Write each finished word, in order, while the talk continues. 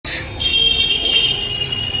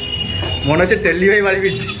মনে হচ্ছে টেল্লি হয়ে বাড়ি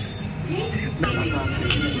ফিরছিস।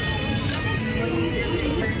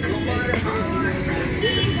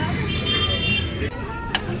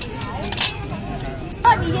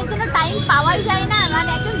 নিজের জন্য টাইম পাওয়াই যায় না, মানে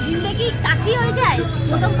একদম জিন্দেগি কাছেই হয়ে যায়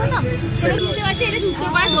প্রথম সেটা বুঝতে পারছি। এটা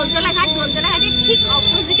উত্তরপাড়া দোলতলা ঘাট, দোলতলা ঘাটের ঠিক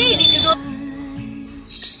অপোজিটে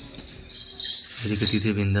এদিকে দিদি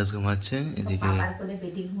বিন্দাস ঘুমাচ্ছে, এদিকে বাবার কোলে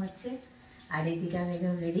বেটি ঘুমাচ্ছে, আর এদিকে আমি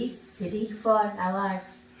একদম রেডি ফর আওয়ার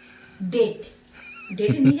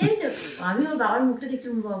ডেটে নিয়ে যাবি তো। আমি ওর বাবার মুখটা দেখছি,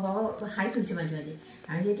 বাবা হাই তুলছে মাঝে মাঝে,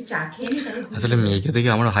 আমি যদি একটু চা খেয়ে নিই তাহলে। আসলে মেয়েকে দেখে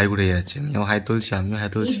আমার হাই উঠে যাচ্ছে, মেয়েও হাই তুলছি, আমিও হাই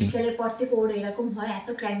তুলছি। বিকেলের পর থেকে ওর এরকম হয়, এত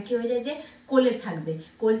ক্র্যাঙ্কি হয়ে যায় যে কোলের থাকবে,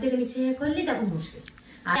 কোল থেকে নিচে করলে তখন মুশকিল।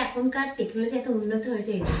 আর এখনকার টেকনোলজি এত উন্নত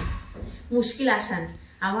হয়েছে, এই জন্য মুশকিল আসান।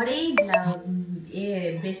 আমার এই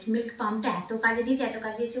ব্রেস্ট মিল্ক পাম্পটা এত কাজে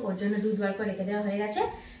দিয়েছে, ওর জন্য দুধ বার করে রেখে দেওয়া হয়ে গেছে।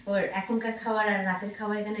 ওর এখনকার খাবার আর রাতের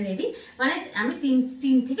খাবার এখানে রেডি, মানে আমি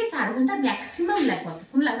 3 থেকে 4 ঘন্টা ম্যাক্সিমাম লাগবে,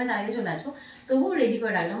 কতক্ষণ লাগবে তার আগে চলে আসবো, তবুও রেডি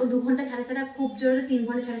করে রাখলাম। ও 2 ঘন্টা ছাড়া খুব জোরে 3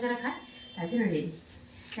 ঘন্টা ছাড়া খায়, তার জন্য রেডি।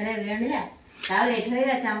 তাহলে বেরোনে যায়, তাও রেডি হয়ে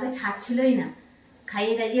যাচ্ছে, আমাকে ছাড়ছিলই না,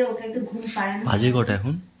 খাইয়ে দাইয়ে ওকে একটু ঘুম পাড়ানো। বাজে কটা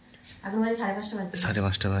এখন? এখন বাজে 5:30 বাজে।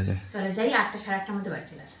 5:30 বাজে। চলো যাই, 8টা 8:30 মধ্যে বাড়ি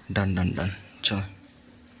চলে আসবো। ডান চল।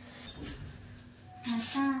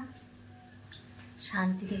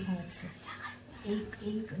 শান্তিতে ঘুমাচ্ছে,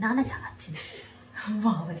 এই না জাগাচ্ছি না,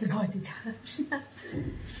 বাবাকে ভয়তে জাগাচ্ছি না।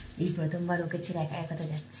 এই প্রথমবার ওকে ছেড়ে একা একা তো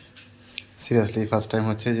যাচ্ছি। সিরিয়াসলি ফার্স্ট টাইম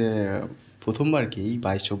হচ্ছে যে প্রথমবার কি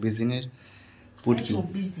 22-24 দিনের পুটকি,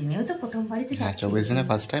 24 দিনেও তো প্রথমবারই তো যাচ্ছি। 24 দিনে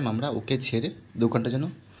ফার্স্ট টাইম আমরা ওকে ছেড়ে 2 ঘন্টার জন্য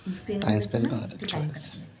টাইম স্পেন্ড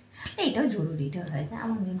এটাও জরুরি, এটা হয় না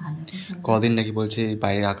আমার মেয়ে ভালো। কদিন নাকি বলছে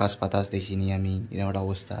বাইরের আকাশ বাতাস দেখিনি আমি, এরকম একটা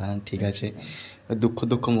অবস্থা। ঠিক আছে,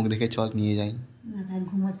 দুঃখ মুখ দেখে চল নিয়ে যাই। না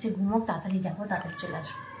ঘুমোচ্ছে, ঘুমোক, তাড়াতাড়ি যাবো, তাড়াতাড়ি চলে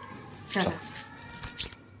আসবো। চলো।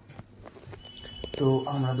 তো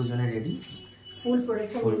আমরা দুজনে রেডি, ফুল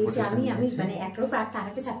প্রোটেকশন নিয়েছি আমি মানে একটাও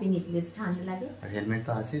টাকাতে চাপিয়ে নিয়েছি যদি ঠান্ডা লাগে। আর হেলমেট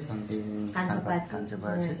তো আছে, সামথিং কাঞ্চাপা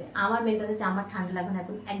আছে। আমার মেনটা হচ্ছে আমার ঠান্ডা লাগবে না,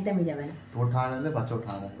 এখন একদমই যাবে না। তোর ঠান্ডা লাগলে বাচ্চাও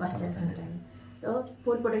ঠান্ডা লাগবে। তো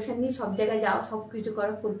ফুল প্রোটেকশন নিয়ে সব জায়গায় যাও, সব কিছু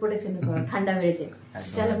করো, ফুল প্রোটেকশন করো, ঠান্ডা বেড়েছে।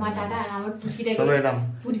 চলো মা টাটা। আমার পুটকিটাকে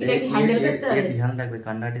হ্যান্ডেল করতে হবে, ধ্যান রাখবে,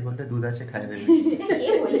 কান্নাটি করলে দুধ আছে খাই দেবে। কে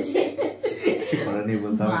বলেছে?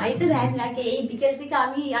 মাই তো ধ্যান রাখে। এই বিকেল থেকে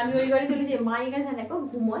আমি ওই ঘরে চলে যাই, মা এখানে ধ্যান রাখো,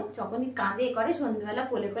 ঘুমোয়, যখনই কাঁদে করে সন্ধ্যাবেলা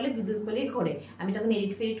কোলে দুধুর কোলেই ঘরে, আমি তখন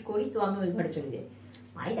এডিট ফেডিট করি, তো আমি ওই ঘরে চলে যাই।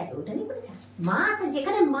 মাই দেখো ওটা নিয়ে করেছে, মা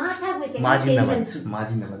যেখানে মা থাকবে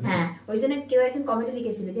হ্যাঁ। ওই জন্য কেউ একজন কমেন্টে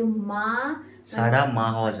লিখেছিল যে মা ছাড়া মা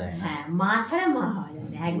হওয়া যায়, হ্যাঁ মা ছাড়া মা হওয়া যায়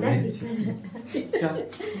না, একদম।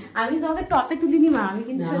 আমি তোমাকে টপে তুলিনি মা, আমি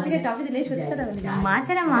কিন্তু সত্যি টপে তুলে সত্যি কথা বলি, মা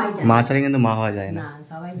ছাড়া মা ছাড়া কিন্তু মা হওয়া যায় না,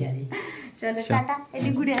 সবাই জানে। চলো টাটা,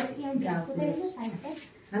 এদিকে ঘুরে আসি।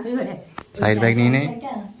 সাইড ব্যাগ নিয়ে নে।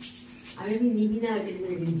 আমি নিবি না,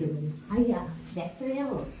 ভাইয়া ব্যাগ চলে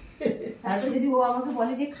যাবো, তারপর যদি ও আমাকে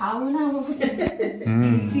বলে যে খাওয়াবো না আমাকে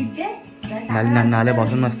নাহলে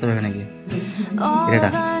বাসন মাজতে হবে নাকি এটা।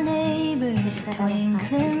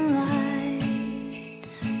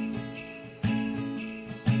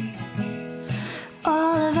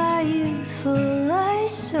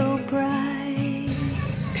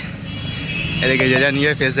 এদিকে যা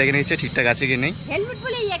নিজের ফেস দেখে নিচ্ছে ঠিকঠাক আছে কি নেই। হেলমেট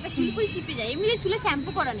বলে এই একটা চুল চিপে যায়, এমনি চুলে শ্যাম্পু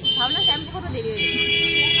করা নেই, ভাবলাম শ্যাম্পু করতে দেরি হয়ে গেছে।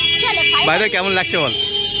 চলো বাইরে কেমন লাগছে বল,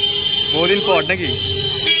 বহুদিন পর নাকি?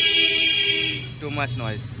 Too much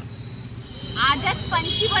noise. Azad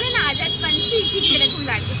Panji বলে না, আজাদ পাঞ্চি ঠিক সেরকম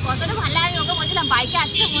লাগছে, কতটা ভালো। আমি ওকে বলছিলাম বাইকে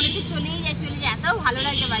আজকে মনে হচ্ছে চলেই যায়, এত ভালো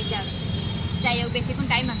লাগছে বাইকে আসতে। যাই হোক, বেশিক্ষণ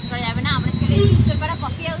টাইম নষ্ট করা যাবে না, আমরা চলে এসেছি উত্তরপাড়া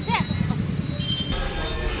কফি হাউসে।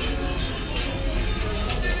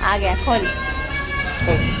 আগে খোল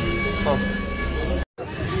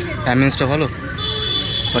অ্যাম্বিয়েন্সটা ভালো,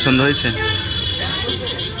 পছন্দ হয়েছে?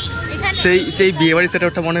 সেই বিয়ে বাড়ি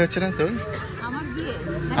সেটআপটা মনে হচ্ছে না তোর? আমার বিয়ে,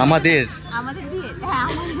 আমাদের বিয়ে, হ্যাঁ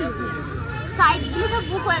আমাদের বিয়ে। সাইডগুলো সব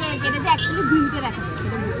বুক হয়ে গেছে, যেটাতে অ্যাকচুয়ালি ভিউতে দেখা যাচ্ছে,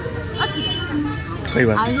 সেটা বুক। ঠিক আছে,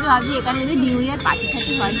 আমি যদি ভাবছি এখানে যদি নিউ ইয়ার পার্টি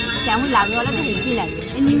সার্টি হয় কেমন লাগবে বলো তো? হেভি লাগবে।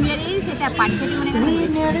 নিউ ইয়ারের সেটা পার্টি সার্টি মনে হয়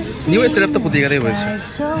নিউ ইয়ার সেটআপ তো প্রতি জায়গায় হয়েছে।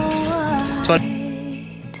 চল।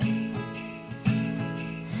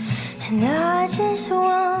 And I just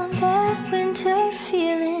want that winter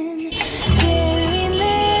feeling, very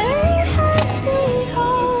merry, happy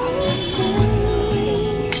holiday.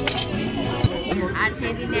 আর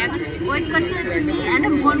সেদিন এখন ওয়েট করতে হচ্ছে, একটা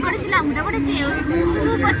ফোন করেছিলাম, উঠে পড়েছে,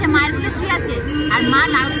 শুরু করছে, মায়ের কোলে শুয়ে আছে, আর মা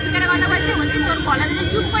লাউড স্পিকারে কথা বলছে, বলছে তোর গলা দিকে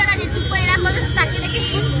চুপ করে গেছে, চুপ করে এরকম ভাবে তাকে দেখে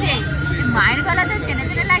শুনছে, মায়ের গলা তো চেনে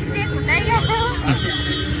চেনে লাগছে, কোথায় গেল?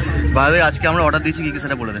 বাদে আজকে আমরা অর্ডার দিয়েছি কি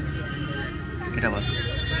সেটা বলে দেন, এটা বল।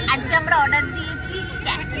 আজকে আমরা অর্ডার দিয়েছি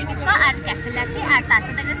ক্যাটরিকা আর ক্যাফে লাতে, আর তার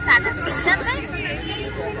সাথে একটা স্টার্টার দিলাম গাইস,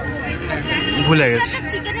 ভুলে গেছি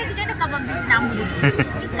চিকেনের কিছু একটা কাবাব নাম ভুলে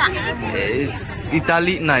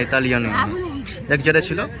ইতালিয়ান এক যেটা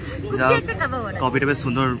ছিল, যা কফিটা বেশ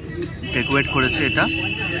সুন্দর ডেকোরেট করেছে এটা,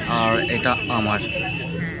 আর এটা আমার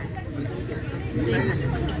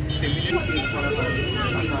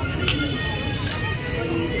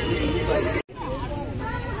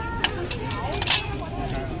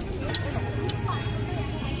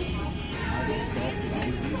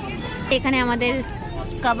এখানে আমাদের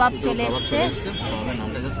কাবাব চলে এসছে।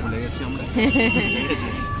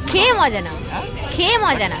 খেয়ে মজা নাও, খেয়ে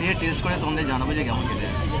মজা নাও, টেস্ট করে তোমাদের জানাবো যে কেমন খেতে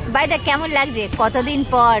আছে। ভাই দেখ কেমন লাগছে, কতদিন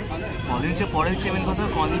পর পরে হচ্ছে মেন কথা,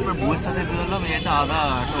 কদিন পর বউয়ের সাথে বেরোলাম, এটা আদা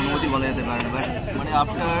অনুমতি বলা যেতে পারে না, মানে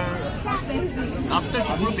আফটার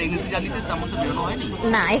পুরো প্রেগনেন্সি জার্নিতে তেমন তো বেরোনো হয়নি।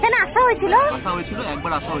 না এখানে আসা হয়েছিল,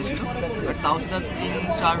 একবার আসা হয়েছিল, বাট তাও সেটা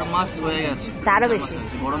 3-4 মাস হয়ে গেছে, তারও বেশি।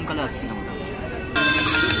 গরমকালে আসছিলাম।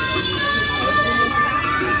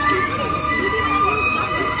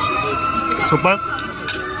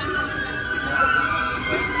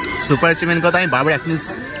 সুপার অ্যাচিভমেন্ট কথা আমি বারবার এক মিনিট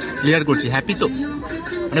ক্লিয়ার করছি, হ্যাপি তো,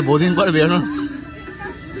 মানে বহুদিন পর বেরোনো।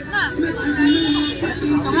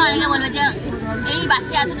 তোমরা অনেকে বলবে যে এই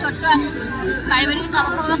বাচ্চা এত ছোট্ট পারিবারিক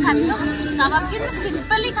কাবাব খাচ্ছ, কাবাব কিন্তু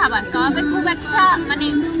সিম্পলি খাবার, কাবাবে খুব একটা মানে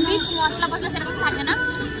রিচ মশলা সেরকম থাকে না।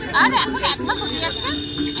 আর এখন 1 মাস হতে যাচ্ছে,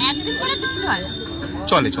 একদিন করে কিচ্ছু হয় না,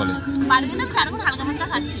 চলে পারবি না, সারাক্ষণ হালকা মালকা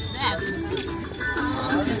খাচ্ছি।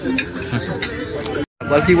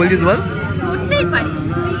 বল কি বলছিস বল। করতেই পারি,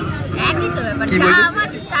 একই তো ব্যাপার, যা আমার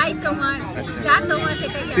তাই তোমার, যা তোমার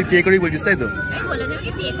সেটাই। তুই পে করেই বলছিস তাই তো? আমি বলে যাবে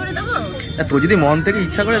কি পে করে দেবো? তোর যদি মন থেকে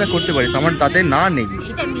ইচ্ছা করে তা করতে পারিস, আমার তাতে না নেই।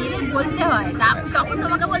 এটা মেয়েদের বলতে হয়, তখন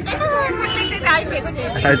তোমাকে বলতে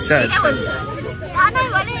আচ্ছা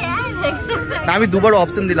আমি 2বার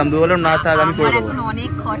অপশন দিলাম, 2 বললাম না থাক আমি করে দেবো। এখন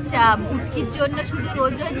অনেক খরচা, বুটকির জন্য শুধু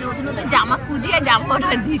রোজ নতুন নতুন জামা খুঁজিয়ে জামা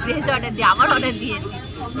অর্ডার দিই, ড্রেস অর্ডার দিই, আবার অর্ডার দিয়ে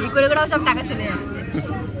এই করে সব টাকা চলে যাচ্ছে।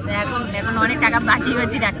 এখন অনেক টাকা বাঁচিয়ে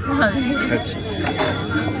রাখতে হবে।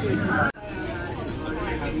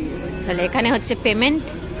 তাহলে এখানে হচ্ছে পেমেন্ট,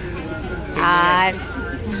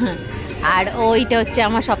 আর ওইটা হচ্ছে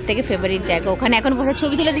আমার সব থেকে ফেভারিট জায়গা, ওখানে এখন বসে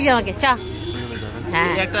ছবি তুলে দিবি আমাকে। চা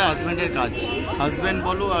হ্যাঁ, একটা হাজবেন্ডের কাজ, হাজবেন্ড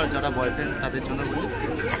বলো আর যারা বয়ফ্রেন্ড তাদের জন্য বলি,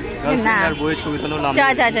 না আর বইয়ের ছবি তুলো। চা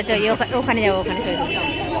ওখানে যাবো, ওখানে ছবি তুলো।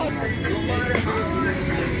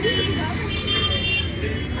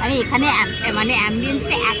 আরে এখানে মানে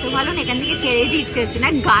অ্যাম্বিয়েন্সটা এত ভালো না, এখান থেকে ছেড়ে দিচ্ছে হচ্ছে না,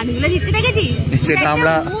 গানগুলো দিচ্ছে না গেছি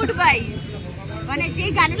আমরা মুড বাই, মানে যে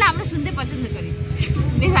গানগুলো আমরা শুনতে পছন্দ করি।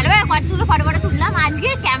 বেশ ভালো ভাবে কতগুলো ফটো তুললাম। আজকে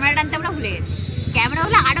ক্যামেরা টানতে আমরা ভুলে গেছি, ক্যামেরা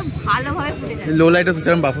হলে আরো ভালোভাবে ফুটে যাবে। লো লাইটে তো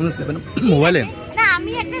সেরকম পারফরম্যান্স দেবে না মোবাইলে। না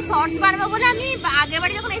আমি একটা শর্টস বানাবো বলে আমি আগের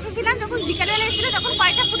বারে যখন এসেছিলাম, যখন বিকালবেলা এসেছিল তখন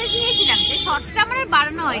কয়েকটা ফুটেজ নিয়েছিলাম, সেই শর্টসটা আমার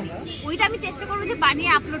বানানো হয়নি, ওইটা আমি চেষ্টা করবো যে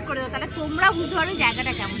বানিয়ে আপলোড করে দেবো, তাহলে তোমরা বুঝতে পারবে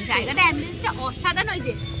জায়গাটা কেমন। জায়গাটা অ্যাম্বিয়েন্সটা অসাধারণ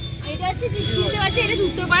হয়েছে। এটা হচ্ছে দেখতে পাচ্ছি, এটা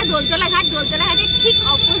উত্তরপাড়া দোলতলা ঘাট, দোলতলা ঘাটের ঠিক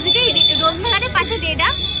অপোজিটে, রবীন্দ্র ঘাটের পাশে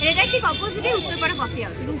এটা ঠিক অপোজিটে উত্তরপাড়া কফি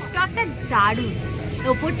হাউস। রুফটপটা দারুণ,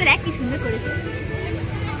 ওপরটা দেখ কি সুন্দর করেছে।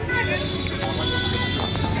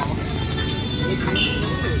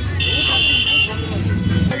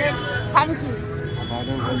 Thank you.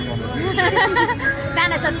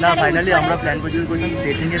 না ফাইনালি আমরা প্ল্যান করছি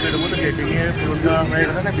ডেটিং এ বেরোবো, তো ডেটিং এর পুরোটা হয়ে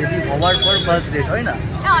গেল না, বেবি হওয়ার পর ফার্স্ট ডেট হয় না?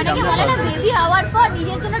 অনেকে বলে না বেবি হওয়ার পর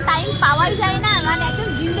নিজের জন্য টাইম পাওয়াই যায় না, মানে একদম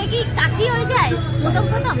জিন্দেগি কাছেই হয়ে যায়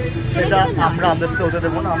প্রথম। সেটা আমরা আমাদের সাথে হতে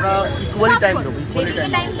দেবো না, আমরা ইকুয়ালি টাইম দেবো,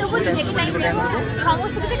 টাইম দেবো, নিজেকে টাইম দেবো,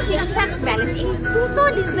 সমস্ত কিছু ঠিকঠাক ব্যালেন্স, একটু তো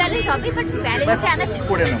ডিসব্যালেন্স হবে বাট ব্যালেন্সে আনার চেষ্টা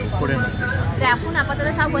করে নেবো। তো এখন আপাতত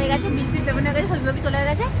সব হয়ে গেছে, বিল পেমেন্ট হয়ে গেছে, ছবি চলে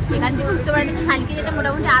গেছে। এখান থেকে উত্তরপাড়া থেকে শালিকে যেতে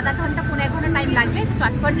মোটামুটি আধা ঘন্টা 1.5 ঘন্টা টাইম লাগবে, তো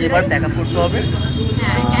চটপট এবার প্যাকআপ করতে হবে।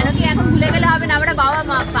 হ্যাঁ, কেন কি এখন ভুলে গেলে হবে না, আমরা বাবা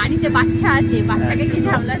মা, বাড়িতে বাচ্চা আছে, বাচ্চাকে কি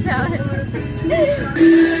সামলাতে হবে।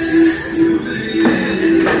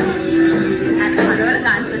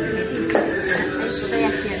 গান চলছে,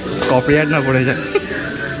 কপিরাইট না পড়ে যায়।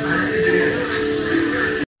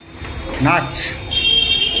 নাচ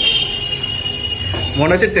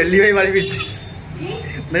মনে হচ্ছে টেল্লি হয়ে বাড়ি ফিরছিস,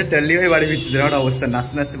 টেল্লি হয়ে বাড়ি ফিরছিস, এরকম অবস্থা,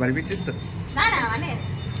 নাচতে নাচতে বাড়ি ফিরছিস তো। না মানে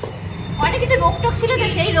অনেক কিছু রোকটোক ছিল, তো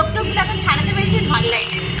সেই রোকটোকগুলো এখন ছাড়াতে পেরেছি, ভালো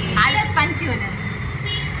লাগে, আলাদ পাঞ্চি হয়ে যায়।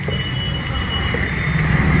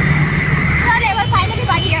 এবার ফাইনালি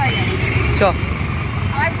বাড়ি যাওয়া যায়।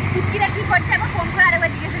 আমার কুটকিরা কি করছে এখন, ফোন করে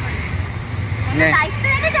আরেকবার জিজ্ঞাসা করছে, দায়িত্ব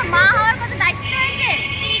রেখেছো, মা হওয়ার মতো দায়িত্ব হয়েছে,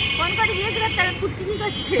 ফোন করে জিজ্ঞেস করছে তাহলে কুটকি কি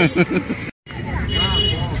করছে।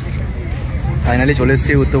 ফাইনালি চলে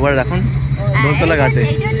এসেছি উত্তরপাড়ার এখন দোলতলা ঘাটে।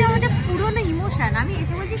 এইটা হচ্ছে আমাদের পুরোনো ইমোশন, আমি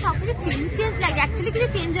এসে বলছি সবকিছু চেঞ্জ লাগে, অ্যাকচুয়ালি কি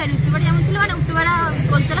কিছু চেঞ্জ হয়নি, উত্তরপাড়া যেমন ছিল মানে উত্তরপাড়া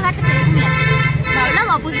গোলতলা ঘাটটা সেরকমই আছে। ভাবলাম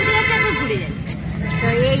অপোজিটে আছে, একবার ঘুরে যাই। তো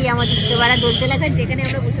এই আমাদের উত্তরপাড়া গোলতলা ঘাট, যেখানে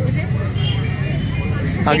আমরা বসে বসে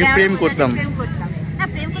আগে প্রেম করতাম না,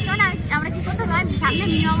 প্রেম করতাম না, আমরা কি করতাম নয়, সামনে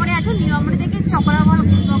নিউ আমরে আছে, নিউ আমরে থেকে চকলা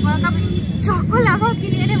ভাও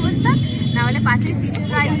কিনে এনে বসতাম, না হলে পাশে ফিশ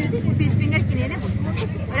ফ্রাই ফিশ ফিঙ্গার কিনে এনে বসতাম।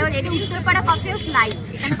 এটা উত্তরপাড়া কফি হাউস লাইট,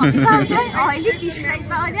 এখানে কফি পাওয়া যায়, অয়েলি ফিশ ফ্রাই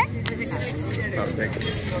পাওয়া যায়।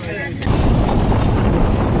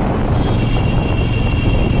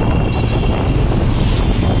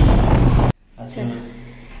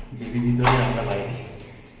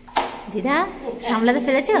 দিদা সামলাতে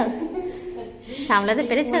পেরেছো? সামলাতে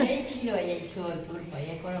পেরেছো?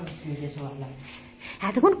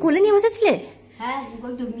 এতক্ষণ কোলে নিয়ে বসেছিলে? হ্যাঁ,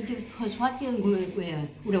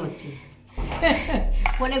 উড়ে হচ্ছে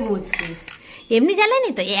কোলে ঘুরছে, এমনি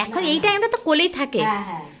জ্বালায়নি তো, এখন এই টাইমটা তো কোলেই থাকে। হ্যাঁ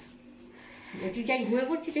হ্যাঁ, একটু যাই ঘুরে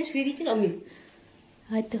পড়ছি, শুয়ে দিচ্ছি তো আমি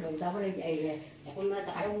হয়তো। তারপরে এখন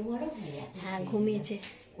আরো ঘুমারো, হ্যাঁ ঘুমিয়েছে।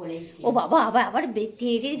 কোলে ও বাবা, আবার আবার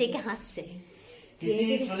তেড়ে দেখে হাসছে।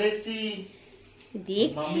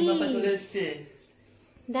 দেখছি,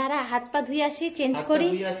 দাঁড়া হাত পা ধুয়ে আসি, চেঞ্জ করি।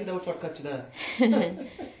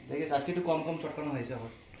 আজকে একটু কম কম চটকানো হয়েছে,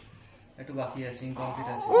 আবার একটু বাকি আছে, ইনকমপ্লিট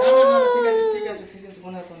আছে।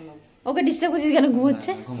 ওকে ডিস্টার্ব করছিস কেন?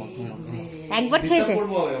 ঘুমোচ্ছে। একবার খেয়েছে,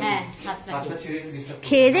 হ্যাঁ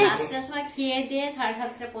খেয়ে দে। 7টার সময় খেয়ে দিয়ে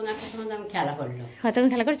 7:30 15টার সময় আমি খেলা করলো। তখন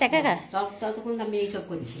খেলা করে একা একা? ততক্ষণ আমি এইসব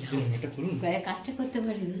করছিলাম, কাজটা করতে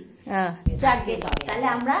পারিনি। তাহলে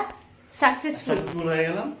আমরা সাকসেসফুল হয়ে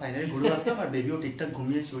গেলাম, ফাইনালি ঘুরে আসলাম, আর বেবিও ঠিকঠাক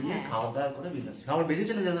ঘুমিয়ে চড়িয়ে খাওয়া দাওয়া করে বিন্দাস। খাবার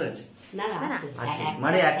বেজেছে না? যেতে হয়েছে না না আচ্ছা,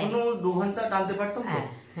 মানে এখনো 2 ঘন্টা টানতে পারতাম তো।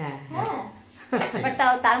 হ্যাঁ বাট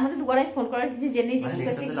তাও তার মধ্যে দুবার ফোন করার কিছু জেনে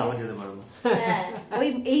আবার যেতে পারবো। ওই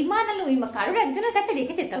এই মা নাহলে ওই মা কারোর একজনের কাছে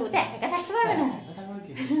রেখে যেতে হবে, একা একা থাকতে পারবে না।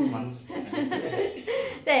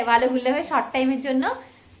 তাই ভালো ঘুরলে হবে, শর্ট টাইমের জন্য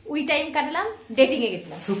ওই টাইম কাটলাম, ডেটিং এ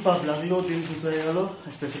গেছিলাম। সুপার লাগলো, দিন খুশি হয়ে গেল,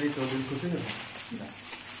 স্পেশালি তোর দিন খুশি হলো।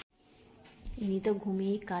 ইনি তো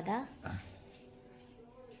ঘুমিয়ে কাদা।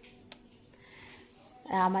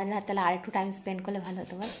 আমার না তাহলে আর একটু টাইম স্পেন্ড করলে ভালো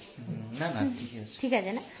হতো। না না ঠিক আছে, ঠিক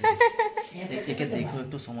আছে না? একে দেখো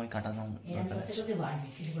একটু সময় কাটানো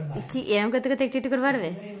কি এরকম করতে করতে একটু একটু করে পারবে?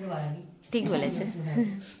 ঠিক বলেছে,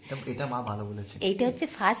 এটা মা ভালো বলেছে। এইটা হচ্ছে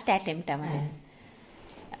ফার্স্ট অ্যাটেম্পট আমার।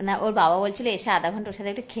 না ওর বাবা বলছিল এসে আধা ঘন্টা ওর সাথে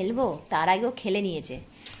একটু খেলবো, তার আগে ও খেলে নিয়েছে।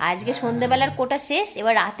 আজকে সন্ধ্যেবেলার কোটা শেষ,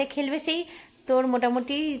 এবার রাতে খেলবে সেই তোর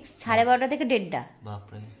মোটামুটি 12:30 থেকে 1:30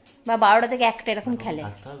 বা 12টা থেকে 1টা এরকম খেলে।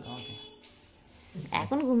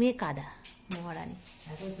 এখন ঘুমিয়ে কাদা মহারানী।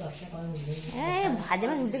 ভাজে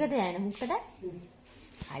মাছ উল্টে খেতে যায় না মুখটা দেখ।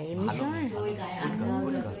 আর এমনি সময়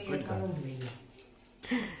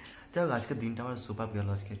আজকে দিনটা আমার সুপার গেল,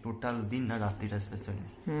 আজকে টোটাল দিন না রাত্রিটা স্পেশালি।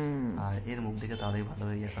 আর এর মুখ দেখে তাদের ভালো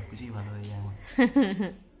হয়ে যায়, সবকিছুই ভালো হয়ে যায় আমার।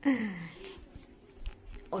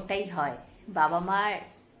 ওটাই হয়, বাবা মার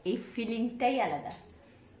এই ফিলিংটাই আলাদা।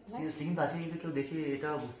 কিন্তু আছে, কিন্তু কেউ দেখে এটা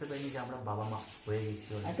বুঝতে পারিনি যে আমরা বাবা মা হয়ে গেছি।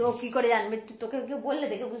 তো কি করে জানবে? তোকে কেউ বললে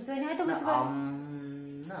দেখে বুঝতে পারিনি হয়তো? বুঝতে পারি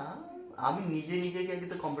না, আমি নিজে নিজেকে আগে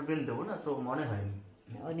তো কমপ্লিমেন্ট দেবো না, তো মনে হয়নি।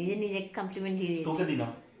 ও নিজে নিজেকে কমপ্লিমেন্ট দিয়ে তোকে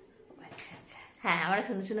দিলাম। আচ্ছা আচ্ছা, হ্যাঁ আমরা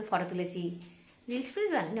সুন্দর সুন্দর ফটো তুলেছি, রিলস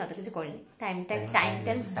ফিলস বানাইনি, অত কিছু করিনি। টাইম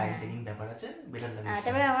টেকিং ব্যাপার আছে, বেটার লাগে।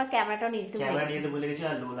 তারপরে আমার ক্যামেরাটাও নিজে ক্যামেরা নিয়ে তো বলে গেছি,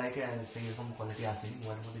 আর লো লাইটে সেরকম কোয়ালিটি আসেনি,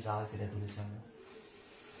 মোবাইলের মধ্যে যা হয় সেটা তুলেছি আমরা।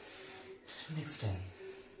 Next time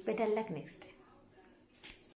better luck next.